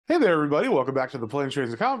Hey there everybody, welcome back to the Planes, Trains,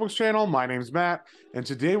 and Comic Books channel. My name's Matt, and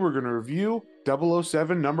today we're going to review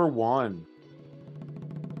 007 number 1.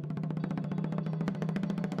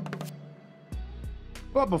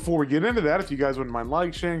 But before we get into that, if you guys wouldn't mind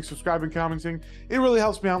liking, sharing, subscribing, commenting, it really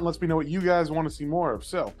helps me out and lets me know what you guys want to see more of.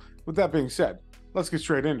 So, with that being said, let's get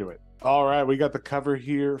straight into it. Alright, we got the cover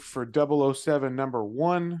here for 007 number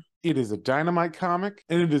 1. It is a Dynamite comic,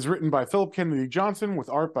 and it is written by Philip Kennedy Johnson with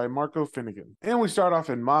art by Marco Finnegan. And we start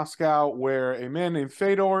off in Moscow, where a man named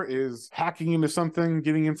Fedor is hacking into something,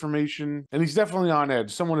 getting information, and he's definitely on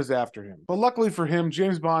edge. Someone is after him. But luckily for him,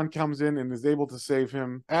 James Bond comes in and is able to save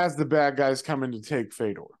him as the bad guys come in to take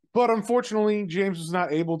Fedor. But unfortunately, James was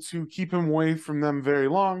not able to keep him away from them very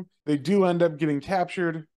long. They do end up getting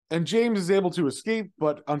captured, and James is able to escape,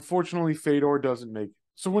 but unfortunately, Fedor doesn't make it.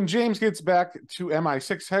 So when James gets back to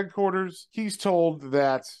MI6 headquarters, he's told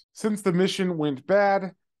that since the mission went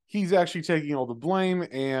bad, he's actually taking all the blame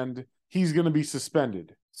and he's going to be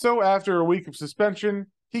suspended. So after a week of suspension,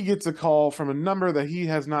 he gets a call from a number that he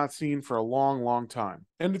has not seen for a long, long time.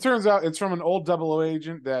 And it turns out it's from an old 00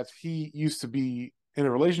 agent that he used to be in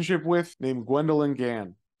a relationship with named Gwendolyn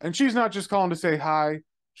Gann. And she's not just calling to say hi,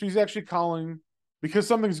 she's actually calling because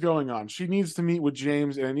something's going on. She needs to meet with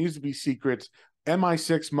James and it needs to be secret.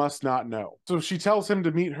 MI6 must not know. So she tells him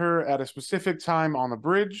to meet her at a specific time on the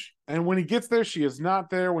bridge, and when he gets there, she is not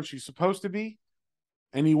there when she's supposed to be,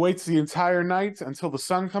 and he waits the entire night until the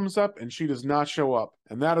sun comes up, and she does not show up.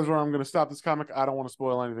 And that is where I'm going to stop this comic. I don't want to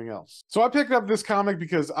spoil anything else. So I picked up this comic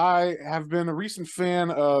because I have been a recent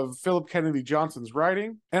fan of Philip Kennedy Johnson's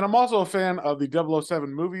writing, and I'm also a fan of the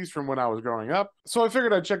 007 movies from when I was growing up. So I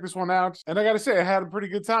figured I'd check this one out, and I gotta say, I had a pretty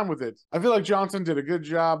good time with it. I feel like Johnson did a good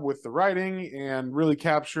job with the writing and really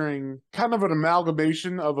capturing kind of an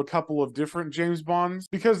amalgamation of a couple of different James Bonds,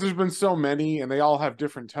 because there's been so many and they all have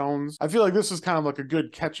different tones. I feel like this is kind of like a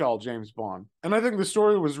good catch-all James Bond. And I think the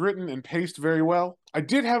story was written and paced very well. I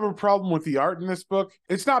did have a problem with the art in this book.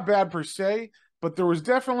 It's not bad per se, but there was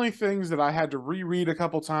definitely things that I had to reread a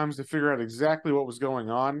couple times to figure out exactly what was going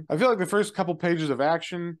on. I feel like the first couple pages of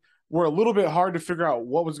action were a little bit hard to figure out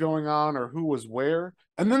what was going on or who was where.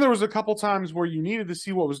 And then there was a couple times where you needed to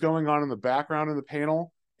see what was going on in the background in the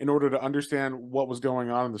panel in order to understand what was going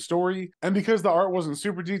on in the story. And because the art wasn't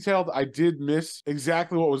super detailed, I did miss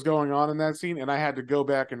exactly what was going on in that scene, and I had to go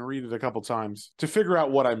back and read it a couple times to figure out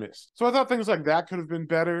what I missed. So I thought things like that could have been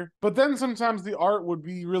better, but then sometimes the art would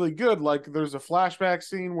be really good. Like there's a flashback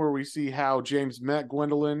scene where we see how James met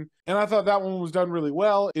Gwendolyn, and I thought that one was done really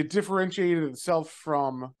well. It differentiated itself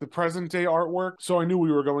from the present day artwork, so I knew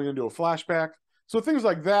we were going into a flashback. So things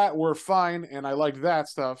like that were fine, and I liked that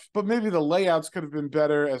stuff, but maybe the layouts could have been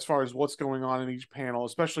better as far as what's going on in each panel,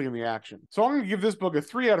 especially in the action. So I'm going to give this book a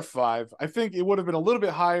 3 out of 5. I think it would have been a little bit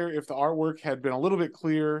higher if the artwork had been a little bit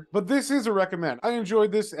clearer, but this is a recommend. I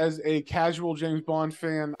enjoyed this as a casual James Bond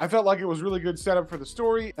fan. I felt like it was really good setup for the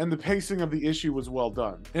story, and the pacing of the issue was well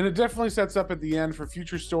done. And it definitely sets up at the end for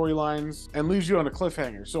future storylines and leaves you on a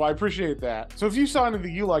cliffhanger, so I appreciate that. So if you saw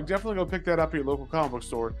anything you like, definitely go pick that up at your local comic book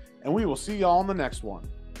store, and we will see y'all in the next one.